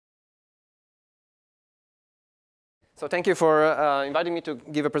So thank you for inviting me to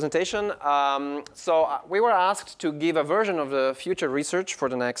give a presentation. We were asked to give a version of the future research for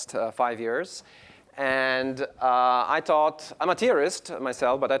the next 5 years. And I thought, I'm a theorist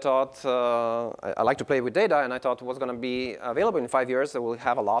myself, but I thought I like to play with data, and I thought what's going to be available in 5 years, that we'll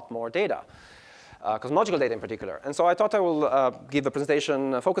have a lot more data, cosmological data in particular. And so I thought I will give a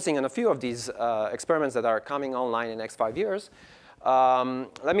presentation focusing on a few of these experiments that are coming online in the next 5 years.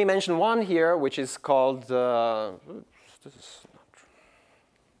 Let me mention one here, which is called, this is not true.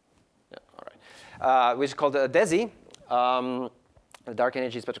 Yeah, all right. Which is called DESI. A dark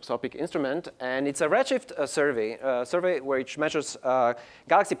energy spectroscopic instrument, and it's a redshift survey which measures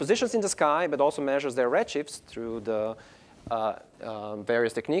galaxy positions in the sky, but also measures their redshifts through the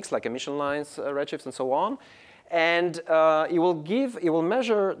various techniques like emission lines, redshifts, and so on. And it will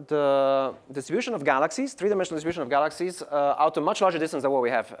measure the distribution of galaxies, three-dimensional distribution of galaxies, out to much larger distance than what we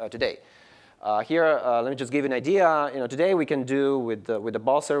have today. Here, let me just give you an idea. Today we can do with the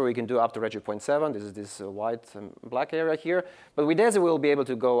BOSS survey, we can do up to redshift 0.7. This is this white and black area here. But with DESI, we'll be able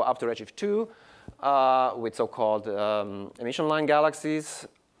to go up to redshift 2 with so-called emission line galaxies,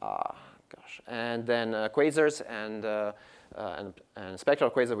 and then quasars and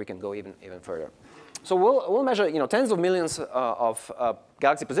spectral quasars. We can go even further. So we'll measure tens of millions of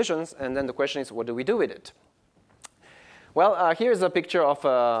galaxy positions, and then the question is, what do we do with it? Well, here's a picture of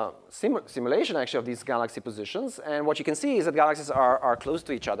a simulation, actually, of these galaxy positions. And what you can see is that galaxies are close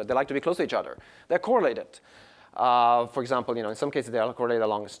to each other. They like to be close to each other. They're correlated. For example, in some cases, they are correlated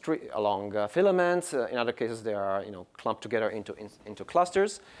along filaments. In other cases, they are clumped together into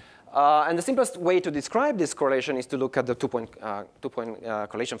clusters. And the simplest way to describe this correlation is to look at the two-point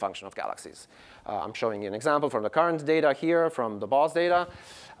correlation function of galaxies. I'm showing you an example from the current data here, from the BOSS data.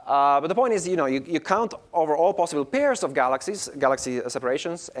 But the point is, you count over all possible pairs of galaxy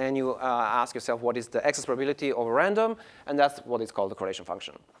separations, and you ask yourself what is the excess probability over random, and that's what is called the correlation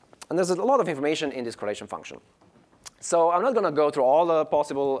function. And there's a lot of information in this correlation function. So I'm not going to go through all the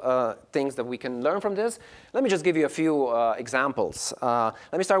possible things that we can learn from this. Let me just give you a few examples.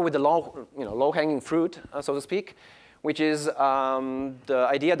 Let me start with the low-hanging fruit, so to speak, which is the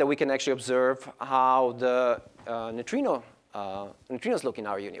idea that we can actually observe how the neutrinos look in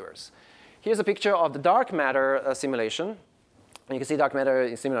our universe. Here's a picture of the dark matter simulation. And you can see dark matter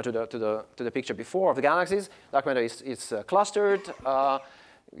is similar to the picture before of the galaxies. Dark matter is clustered.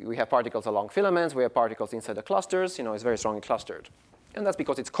 We have particles along filaments. We have particles inside the clusters. It's very strongly clustered. And that's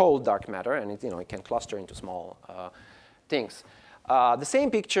because it's cold dark matter, and it can cluster into small things. The same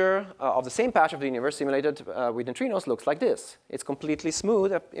picture of the same patch of the universe simulated with neutrinos looks like this. It's completely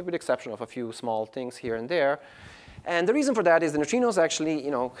smooth, with the exception of a few small things here and there. And the reason for that is the neutrinos actually,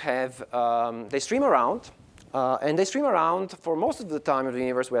 they stream around, and they stream around for most of the time of the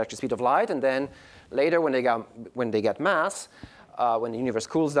universe with actually speed of light, and then later when they get mass, when the universe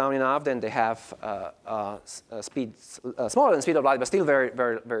cools down enough, then they have speeds smaller than speed of light, but still very,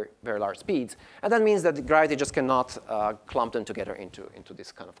 very, very, very large speeds. And that means that the gravity just cannot clump them together into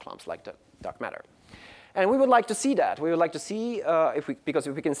these kind of clumps like the dark matter. And we would like to see that. We would like to see, because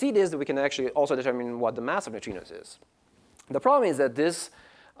if we can see this, we can actually also determine what the mass of neutrinos is. The problem is that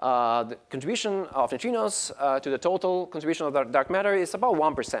the contribution of neutrinos to the total contribution of the dark matter is about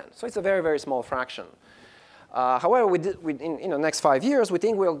 1%. So it's a very, very small fraction. However, in the next 5 years, we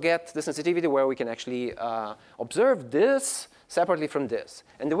think we'll get the sensitivity where we can actually observe this separately from this.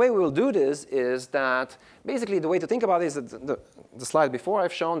 And the way we will do this is that basically the way to think about it is that the slide before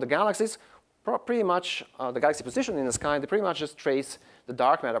I've shown the galaxies, pretty much the galaxy position in the sky, they pretty much just trace the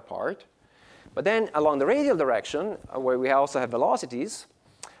dark matter part. But then along the radial direction, where we also have velocities,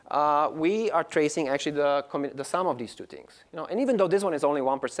 we are tracing actually the sum of these two things. And even though this one is only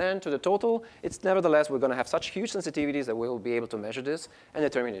 1% to the total, it's nevertheless, we're going to have such huge sensitivities that we will be able to measure this and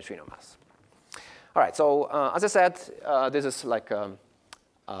determine neutrino mass. All right, so as I said, this is like a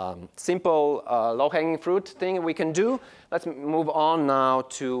simple low-hanging fruit thing we can do. Let's move on now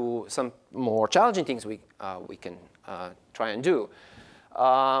to some more challenging things we can try and do.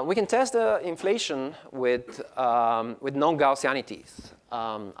 We can test the inflation with non-Gaussianities,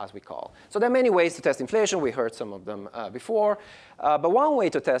 as we call. So there are many ways to test inflation. We heard some of them before. But one way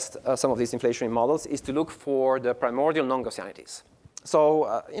to test some of these inflationary models is to look for the primordial non-Gaussianities.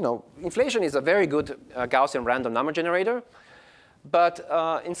 So inflation is a very good Gaussian random number generator. But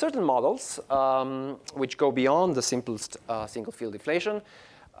in certain models, which go beyond the simplest single field inflation,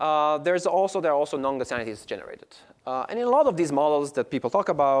 there are also non-Gaussianities generated. And in a lot of these models that people talk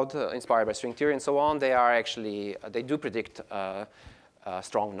about, inspired by string theory and so on, they do predict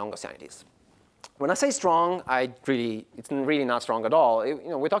strong non-Gaussianities. When I say strong, it's really not strong at all.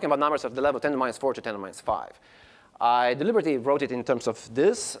 We're talking about numbers of the level 10⁻⁴ to 10⁻⁵. I deliberately wrote it in terms of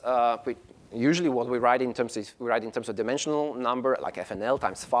this. Usually what we write in terms of dimensional number, like FNL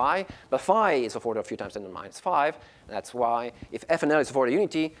times phi. But phi is of order a few times 10 to the minus 5. That's why if FNL is of order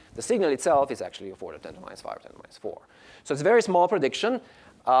unity, the signal itself is actually of order 10 to the minus 5 or 10 to the minus 4. So it's a very small prediction.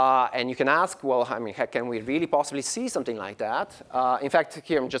 And you can ask, well, I mean, can we really possibly see something like that? In fact,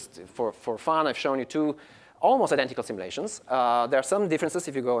 here, just for fun, I've shown you two almost identical simulations. There are some differences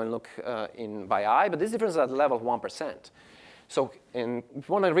if you go and look by eye, but these differences are at the level of 1%. So if we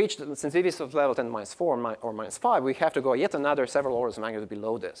want to reach the sensitivities of level 10 to the minus 4 or minus 5, we have to go yet another several orders of magnitude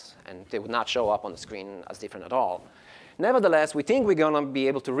below this. And they would not show up on the screen as different at all. Nevertheless, we think we're going to be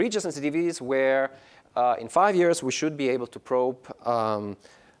able to reach the sensitivities where in 5 years we should be able to probe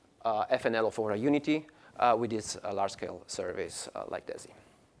FNL of order unity with these large-scale surveys like DESI.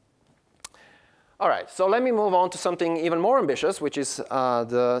 All right, so let me move on to something even more ambitious, which is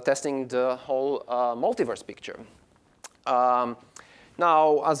testing the whole multiverse picture.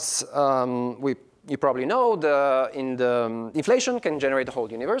 Now, as you probably know, inflation can generate the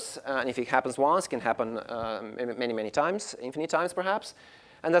whole universe. And if it happens once, it can happen many, many times, infinite times perhaps.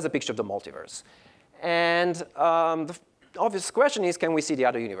 And that's a picture of the multiverse. And the obvious question is, can we see the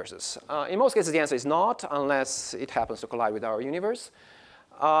other universes? In most cases, the answer is not, unless it happens to collide with our universe.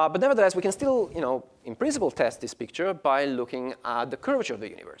 But nevertheless, we can still, in principle, test this picture by looking at the curvature of the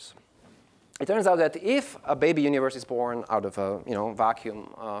universe. It turns out that if a baby universe is born out of a vacuum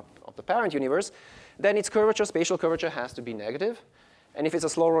of the parent universe, then its curvature, spatial curvature, has to be negative. And if it's a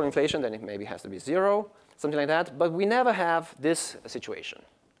slow roll inflation, then it maybe has to be 0, something like that. But we never have this situation.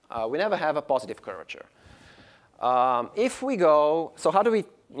 We never have a positive curvature. If we go, so how do we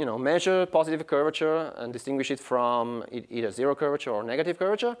measure positive curvature and distinguish it from either 0 curvature or negative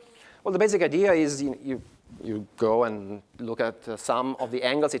curvature? Well, the basic idea is you go and look at the sum of the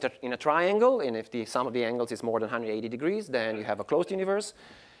angles in a triangle. And if the sum of the angles is more than 180 degrees, then you have a closed universe.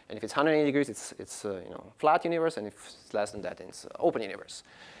 And if it's 180 degrees, it's flat universe. And if it's less than that, it's open universe.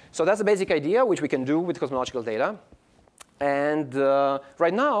 So that's the basic idea, which we can do with cosmological data. And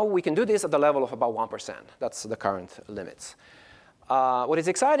right now, we can do this at the level of about 1%. That's the current limits. What is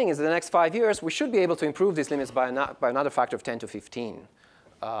exciting is in the next 5 years, we should be able to improve these limits by another factor of 10 to 15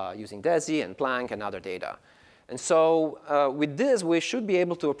 using DESI and Planck and other data. And so with this, we should be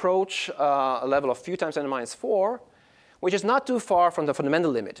able to approach a level of few times 10 to the minus 4, which is not too far from the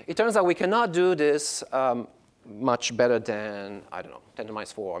fundamental limit. It turns out we cannot do this much better than, I don't know, 10 to the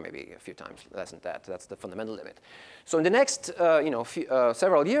minus 4, or maybe a few times less than that. That's the fundamental limit. So in the next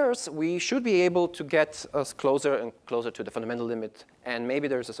several years, we should be able to get us closer and closer to the fundamental limit. And maybe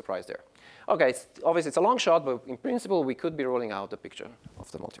there's a surprise there. OK, obviously, it's a long shot. But in principle, we could be rolling out the picture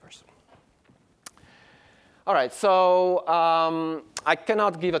of the multiverse. All right, so I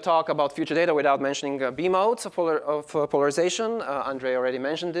cannot give a talk about future data without mentioning B modes of polarization. Andre already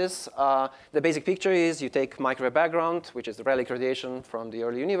mentioned this. The basic picture is you take microwave background, which is the relic radiation from the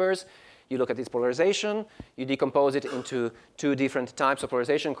early universe. You look at this polarization. You decompose it into 2 different types of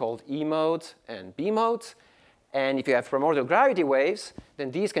polarization called E modes and B modes. And if you have primordial gravity waves, then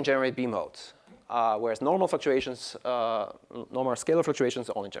these can generate B modes, whereas normal fluctuations, normal scalar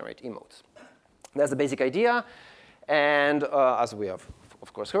fluctuations only generate E modes. That's the basic idea. And as we have,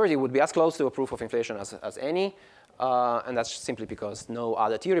 of course, heard, it would be as close to a proof of inflation as any. And that's simply because no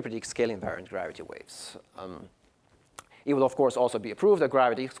other theory predicts scale-invariant gravity waves. It will, of course, also be proved that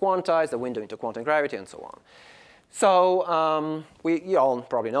gravity is quantized, the window into quantum gravity, and so on. So you all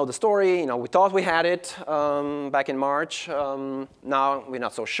probably know the story. We thought we had it back in March. Now we're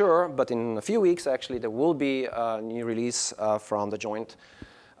not so sure. But in a few weeks, actually, there will be a new release from the joint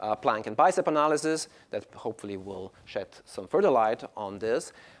Planck and bicep analysis that hopefully will shed some further light on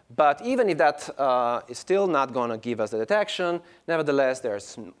this. But even if that is still not going to give us the detection, nevertheless,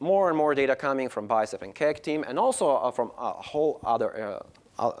 there's more and more data coming from bicep and Keck team, and also from a whole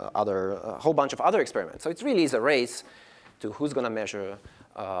whole bunch of other experiments. So it really is a race to who's going to measure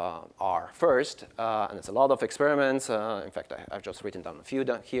R first. And it's a lot of experiments. In fact, I've just written down a few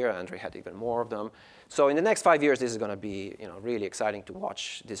down here. Andre had even more of them. So in the next 5 years, this is going to be really exciting to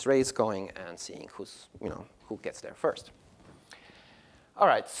watch this race going and seeing who gets there first. All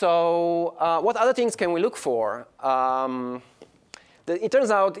right, so what other things can we look for? It turns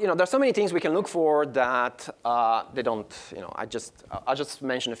out there's so many things we can look for that they don't, I'll just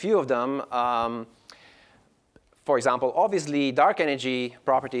mention a few of them. For example, obviously, dark energy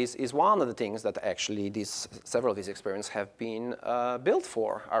properties is one of the things that actually several of these experiments have been built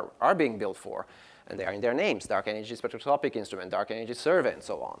for, are being built for. And they are in their names: dark energy spectroscopic instrument, dark energy survey, and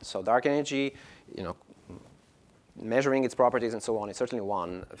so on. So dark energy, measuring its properties and so on is certainly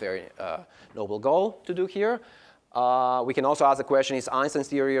one very noble goal to do here. We can also ask the question, is Einstein's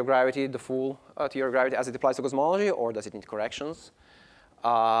theory of gravity the full theory of gravity as it applies to cosmology, or does it need corrections?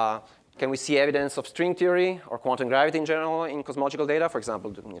 Can we see evidence of string theory or quantum gravity in general in cosmological data? For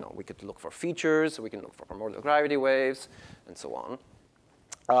example, we could look for features, we can look for primordial gravity waves, and so on.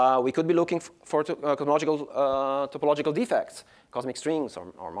 We could be looking for cosmological topological defects, cosmic strings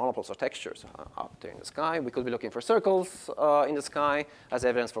or monopoles or textures up there in the sky. We could be looking for circles in the sky as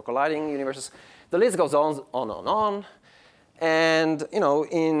evidence for colliding universes. The list goes on and on. And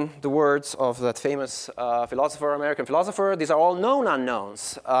in the words of that famous American philosopher, these are all known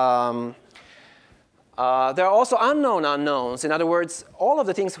unknowns. There are also unknown unknowns. In other words, all of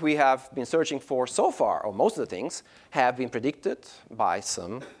the things we have been searching for so far, or most of the things, have been predicted by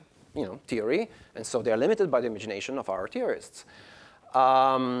some theory. And so they are limited by the imagination of our theorists.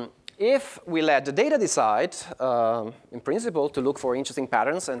 If we let the data decide, in principle, to look for interesting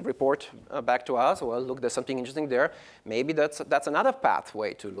patterns and report back to us, well, look, there's something interesting there, maybe that's another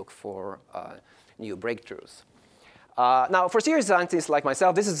pathway to look for new breakthroughs. Now, for serious scientists like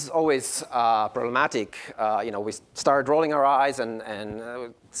myself, this is always problematic. We start rolling our eyes and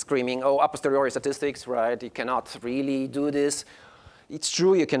screaming, oh, a posteriori statistics, right? You cannot really do this. It's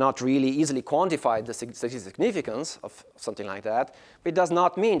true you cannot really easily quantify the statistical significance of something like that, but it does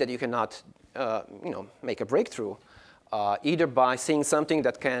not mean that you cannot make a breakthrough, either by seeing something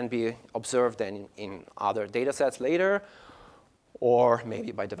that can be observed then in other data sets later, or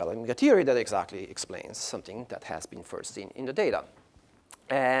maybe by developing a theory that exactly explains something that has been first seen in the data.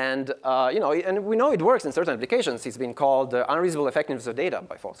 And, and we know it works in certain applications. It's been called the unreasonable effectiveness of data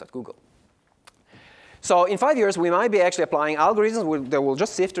by folks at Google. So in 5 years, we might be actually applying algorithms that will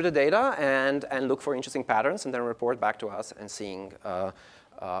just sift through the data and look for interesting patterns and then report back to us and seeing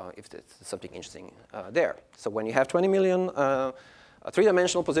if there's something interesting there. So when you have 20 million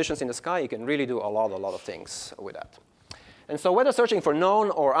three-dimensional positions in the sky, you can really do a lot of things with that. And so whether searching for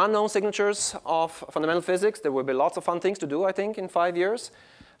known or unknown signatures of fundamental physics, there will be lots of fun things to do, I think, in 5 years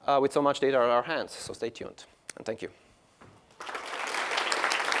with so much data at our hands. So stay tuned. And thank you.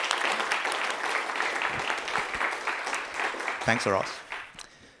 Thanks, Uros.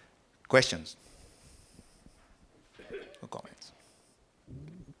 Questions or comments?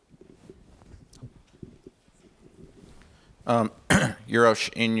 Uros,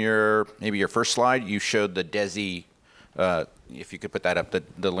 in maybe your first slide, you showed the DESI, if you could put that up,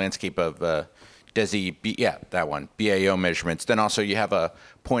 the landscape of DESI, yeah, that one, BAO measurements. Then also you have a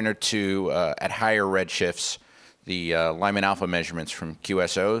pointer to, at higher redshifts, the Lyman alpha measurements from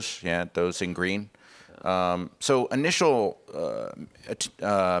QSOs, yeah, those in green. So initial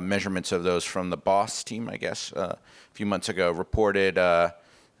measurements of those from the BOSS team, I guess, a few months ago, reported that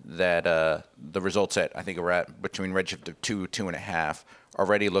the results at, I think, were at between redshift of 2, 2.5,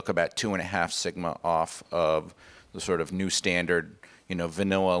 already look about 2.5 sigma off of the sort of new standard,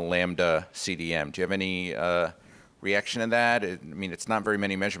 vanilla lambda CDM. Do you have any reaction to that? I mean, it's not very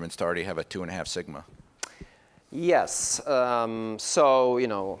many measurements to already have a 2.5 sigma. Yes.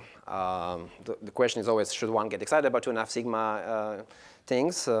 The question is always, should one get excited about 2.5 sigma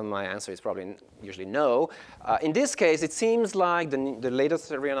things? My answer is probably usually no. In this case, it seems like the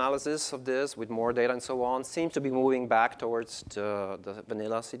latest reanalysis of this with more data and so on seems to be moving back towards the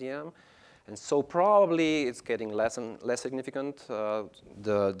vanilla CDM. And so probably it's getting less and less significant.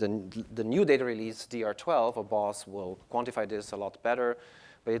 The new data release, DR12 of BOSS, will quantify this a lot better.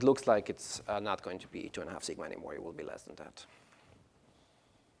 But it looks like it's not going to be 2.5 sigma anymore. It will be less than that.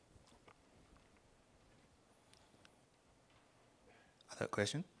 Other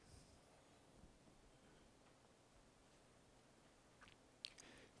question?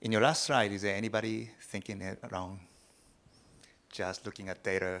 In your last slide, is there anybody thinking around just looking at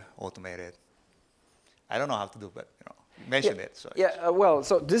data automated? I don't know how to do, but you mentioned it. So well,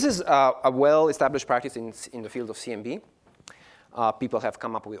 so this is a well-established practice in the field of CMB. People have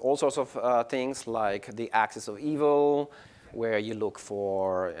come up with all sorts of things like the axis of evil, where you look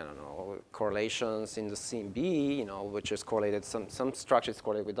for correlations in the CMB, which is correlated, some structure is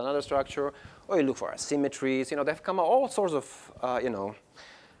correlated with another structure, or you look for asymmetries. They've come up all sorts of,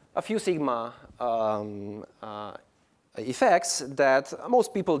 a few sigma effects that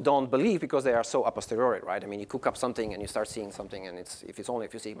most people don't believe because they are so a posteriori, right? I mean, you cook up something and you start seeing something, and if it's only a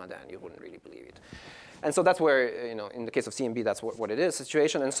few sigma, then you wouldn't really believe it. And so that's where, in the case of CMB, that's what it is,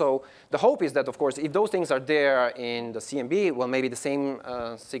 situation. And so the hope is that, of course, if those things are there in the CMB, well, maybe the same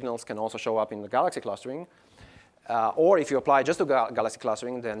signals can also show up in the galaxy clustering. Or if you apply just to galaxy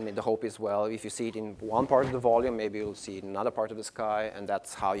clustering, then the hope is, well, if you see it in one part of the volume, maybe you'll see it in another part of the sky, and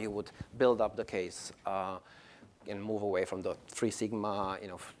that's how you would build up the case and move away from the 3 sigma,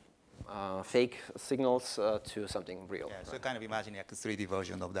 fake signals to something real. Yeah, so kind of imagining like a 3D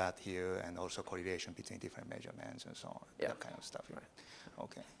version of that here, and also correlation between different measurements and so on. Yeah. That kind of stuff. Right.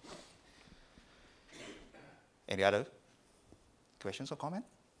 Okay. Any other questions or comment?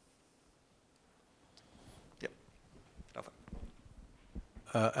 Yep.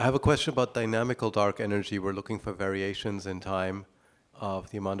 I have a question about dynamical dark energy. We're looking for variations in time of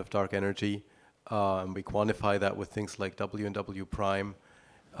the amount of dark energy. And we quantify that with things like W and W prime.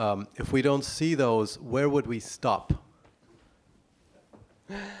 If we don't see those, where would we stop?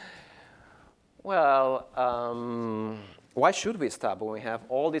 Well, why should we stop when we have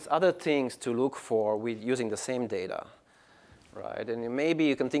all these other things to look for with using the same data, right? And maybe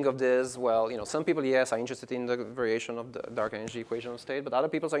you can think of this, well, some people, yes, are interested in the variation of the dark energy equation of state, but other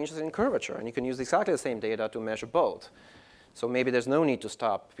people are interested in curvature, and you can use exactly the same data to measure both. So maybe there's no need to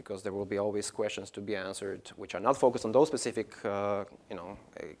stop, because there will be always questions to be answered which are not focused on those specific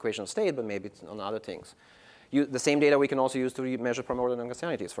equation of state, but maybe on other things. The same data we can also use to measure primordial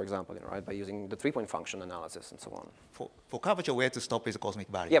gaussianities, for example, right, by using the three-point function analysis and so on. For curvature, where to stop is cosmic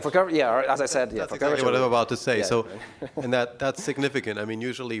barrier. Yeah, for curvature, yeah, as I said, yeah, That's for exactly curvature. what I'm about to say. Yeah, so, right. and that's significant. I mean,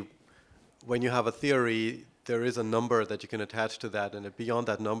 usually when you have a theory, there is a number that you can attach to that, and beyond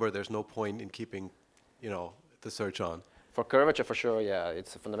that number, there's no point in keeping, the search on. For curvature, for sure, yeah,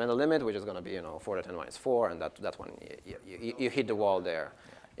 it's a fundamental limit, which is going to be, 4 to the 10 minus 4, and that one, you hit the wall there.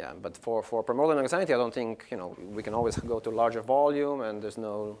 Yeah, but for primordial gaussianity, I don't think, we can always go to larger volume, and there's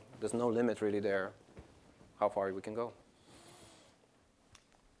no limit really there how far we can go.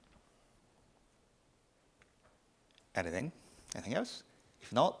 Anything else?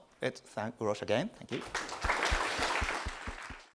 If not, let's thank Uros again. Thank you.